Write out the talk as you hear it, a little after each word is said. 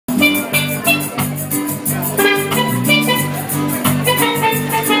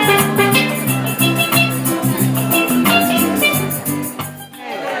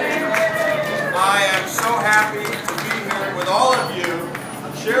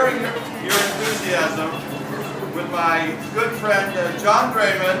sharing your enthusiasm with my good friend John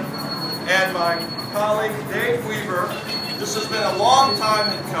Drayman and my colleague Dave Weaver. This has been a long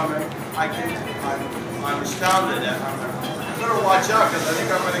time in coming. I'm astounded at it. I better watch out because I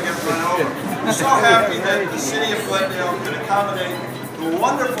think I'm going to get run over. I'm so happy that the city of Glendale could accommodate the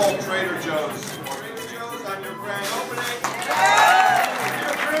wonderful Trader Joe's. Trader Joe's on your grand opening.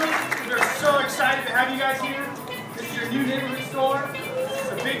 We're so excited to have you guys here. This is your new neighborhood store.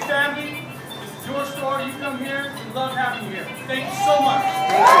 It's a big family. This is your store. You come here. We love having you here. Thank you so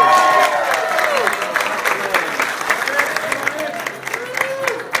much.